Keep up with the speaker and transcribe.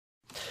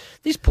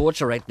These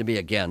poets are writing to me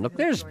again. Look,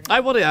 there's... I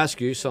want to ask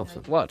you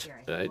something. What?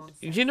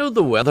 You know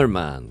the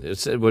weatherman?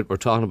 We're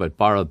talking about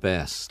Barra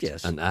Best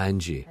Yes. and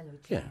Angie.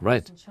 Yeah.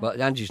 Right.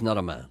 Well, Angie's not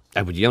a man.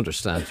 But you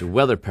understand, you're a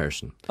weather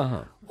person.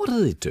 Uh-huh. What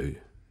do they do?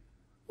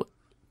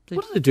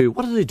 What do they do?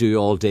 What do they do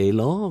all day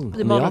long?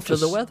 They in monitor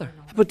office? the weather.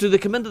 But do they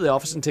come into the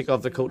office and take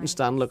off their coat and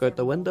stand and look out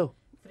the window?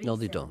 No,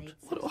 they don't.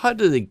 How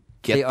do they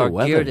get They the are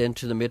weather? geared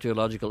into the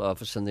meteorological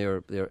office and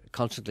they're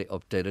constantly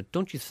updated.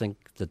 Don't you think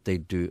that they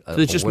do Do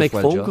they just make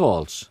worthwhile phone job?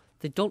 calls?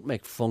 They don't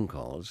make phone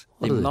calls.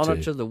 What They do they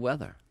monitor do? the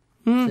weather.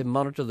 They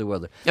monitor the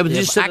weather. Yeah, but they they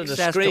have just sit at a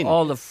access screen. to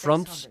all the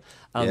fronts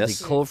and Yes.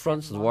 the cold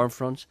fronts and the warm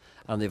fronts,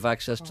 and they've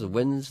access to the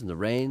winds and the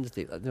rains.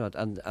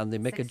 And they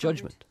make a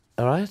judgment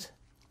All right.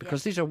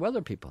 because these are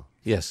weather people.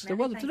 Yes. They're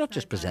not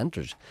just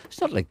presenters.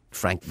 It's not like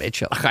Frank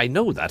Mitchell. I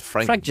know that,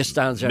 Frank. Frank just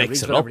stands there and makes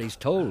reads it whatever up. he's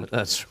told.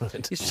 That's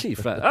right. You see,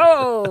 Frank.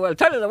 Oh, I'll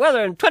tell you the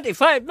weather in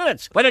 25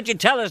 minutes. Why don't you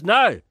tell us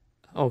now?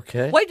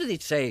 Okay. Why did he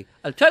say,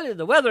 I'll tell you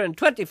the weather in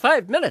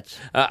 25 minutes?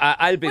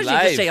 I'll be Why did he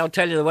live. just say, I'll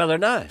tell you the weather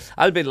now?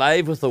 I'll be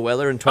live with the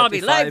weather in 25 I'll be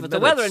live with minutes. the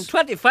weather in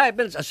 25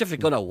 minutes, as if you're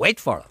going to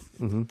wait for him.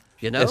 Mm-hmm.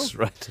 You know? Yes,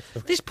 right.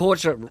 These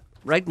poets are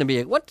writing to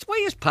me, why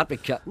is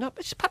Patrick Kavanagh? No,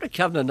 is Patrick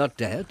Kavanagh not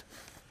dead?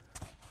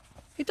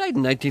 He died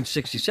in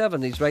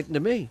 1967, he's writing to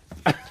me.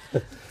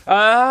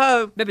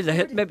 Maybe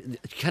you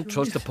can't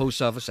trust the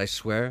post office, I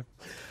swear.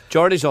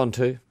 Geordie's on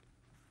too.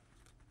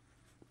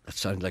 That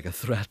sounds like a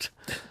threat.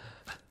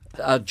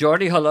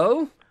 Geordie,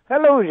 hello?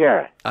 Hello,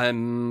 Gerry.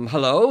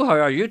 Hello, how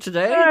are you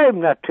today?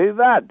 I'm not too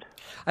bad.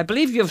 I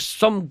believe you have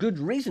some good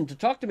reason to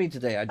talk to me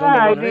today. I don't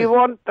know what Do it is. you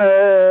want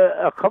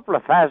a couple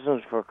of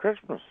pheasants for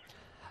Christmas?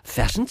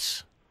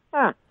 Pheasants?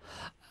 A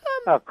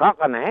cock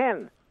and a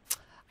hen.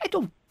 I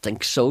don't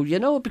think so,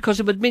 because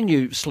it would mean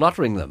you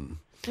slaughtering them.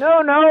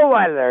 No,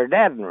 while they're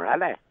dead and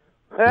ready.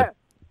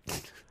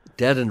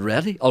 Dead and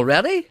ready?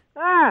 Already?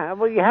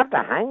 Well, you have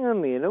to hang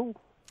them,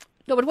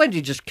 No, but why do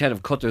you just kind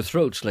of cut their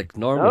throats like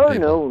normal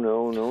people?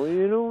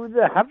 No.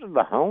 They have to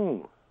be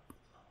hung.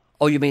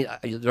 Oh, you mean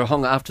they're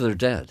hung after they're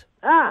dead?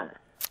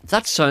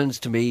 That sounds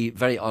to me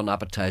very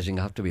unappetizing,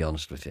 I have to be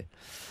honest with you.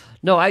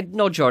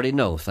 No, Geordie,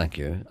 no, thank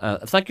you.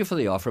 Thank you for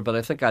the offer, but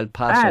I think I'll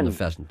pass on the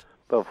pheasant.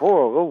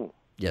 Before I go,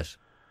 Yes.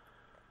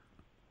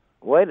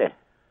 Whitey.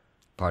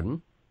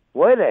 Pardon?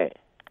 Whitey.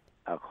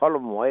 I call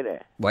him Whitey.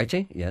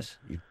 Whitey? Yes.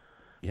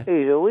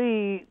 He's a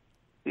wee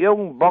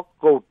young buck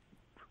goat.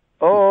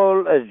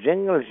 All his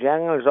jingles,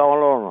 jangles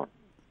all on him.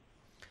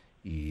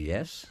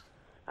 Yes.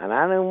 And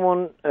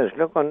anyone is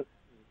looking,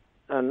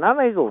 and then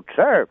he got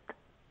served.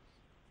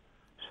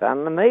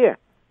 Send them here.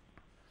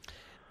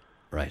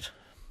 Right.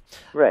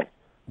 Right.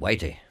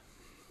 Whitey.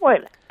 Well,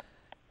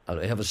 I'll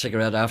have a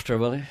cigarette after,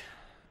 will he?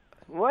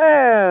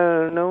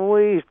 well, no,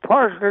 he's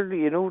partial, to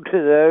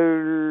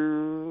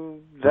the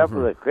top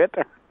of the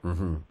critter.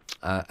 Mm-hmm.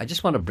 I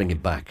just want to bring you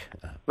back.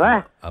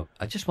 What?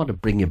 I just want to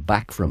bring you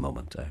back for a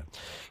moment.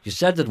 You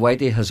said that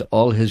Whitey has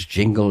all his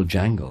jingle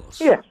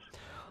jangles. Yes.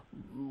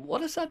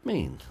 What does that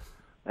mean?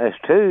 It's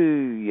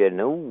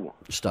too,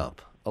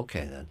 Stop.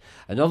 Okay, then.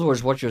 In other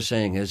words, what you're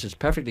saying is it's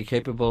perfectly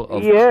capable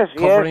of Yes.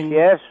 covering...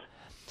 Yes.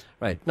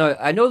 Right. Now,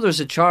 I know there's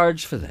a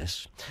charge for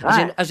this.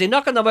 Is he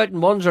knocking them out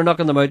in ones or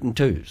knocking them out in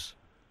twos?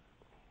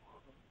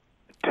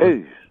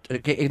 Twos.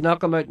 He knock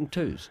them out in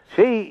twos?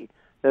 See,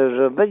 there's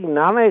a big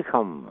nanny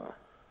come.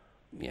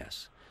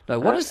 Yes. Now,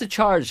 what is the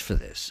charge for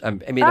this? I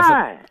mean,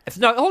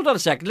 now, hold on a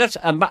second. Let's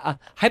a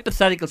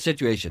hypothetical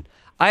situation.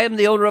 I am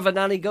the owner of a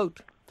nanny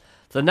goat.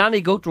 The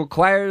nanny goat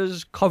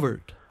requires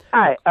covered.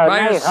 I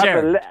Right,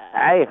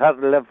 had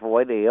to lift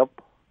Whitey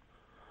up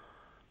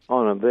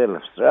on a bale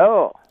of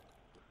straw.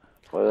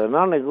 For the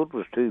nanny goat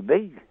was too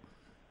big.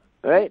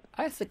 Right?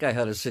 I think I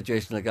had a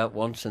situation like that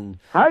once in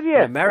Had you?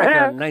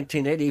 America in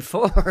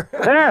 1984.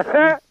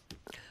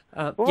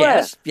 Well,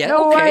 yes. Yeah.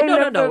 no, Okay. I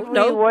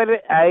No.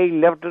 I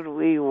lifted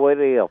wee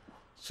Whitey up.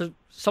 So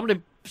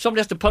somebody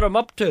has to put him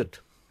up to it.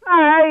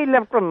 I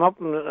lifted him up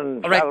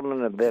and All right. sat him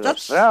in a bale of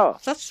straw.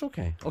 That's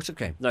okay. That's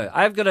okay. Now,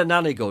 I've got a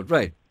nanny goat,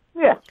 right?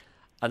 Yeah.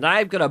 And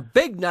I've got a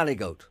big nanny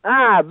goat.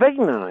 Big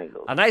nanny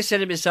goat. And I say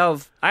to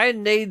myself, I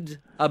need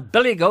a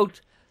billy goat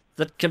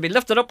that can be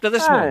lifted up to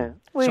this one.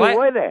 Wee So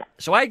Whitey.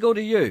 so I go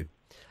to you.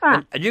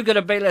 And you get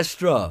a bale of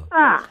straw.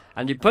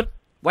 And you put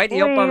Whitey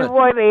Wee up on it.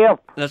 Whitey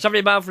up. And it's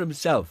every man for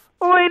himself.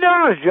 Oh, he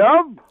done his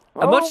job.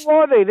 much-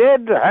 What he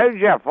did, how's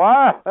your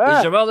far?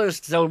 Is your mother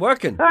still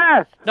working?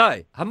 Now,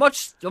 how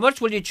much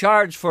will you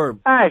charge for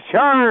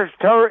Charged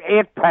her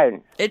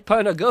 £8.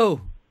 £8 a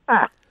go?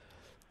 Ah.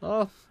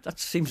 Oh, that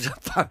seems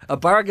a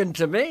bargain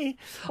to me.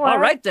 Well- All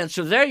right then,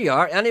 so there you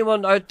are.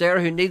 Anyone out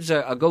there who needs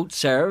a goat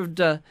served,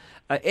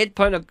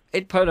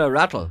 £8 a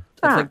rattle,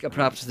 I think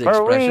perhaps is the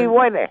For wee expression.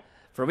 Whitey.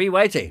 For wee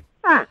Whitey.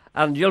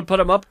 And you'll put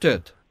him up to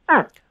it.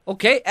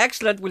 Okay,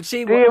 excellent. We'll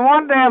see. Do you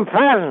want them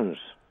pheasants?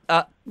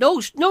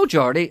 No,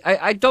 Geordie,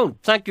 I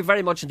don't. Thank you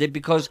very much indeed,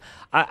 because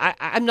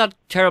I'm not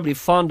terribly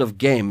fond of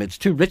game. It's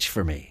too rich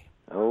for me.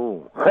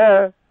 Oh.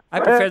 I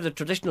prefer the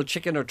traditional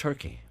chicken or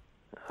turkey.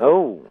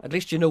 Oh. At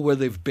least you know where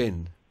they've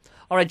been.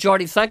 All right,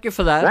 Geordie, thank you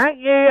for that. Thank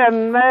you,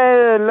 and may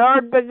the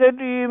Lord be good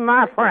to you,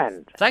 my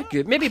friend. Thank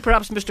you. Maybe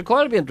perhaps Mr.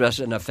 Coyle will be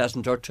interested in a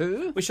pheasant or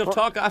two. We shall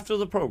talk after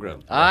the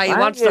programme. Ah, he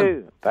wants Thank them.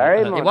 you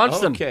very much. He wants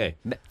them. Okay.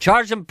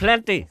 Charge him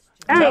plenty.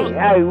 Hey,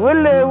 I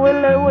will.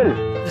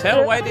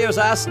 Tell Whitey I was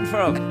asking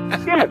for him.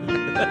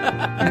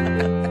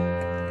 Yes.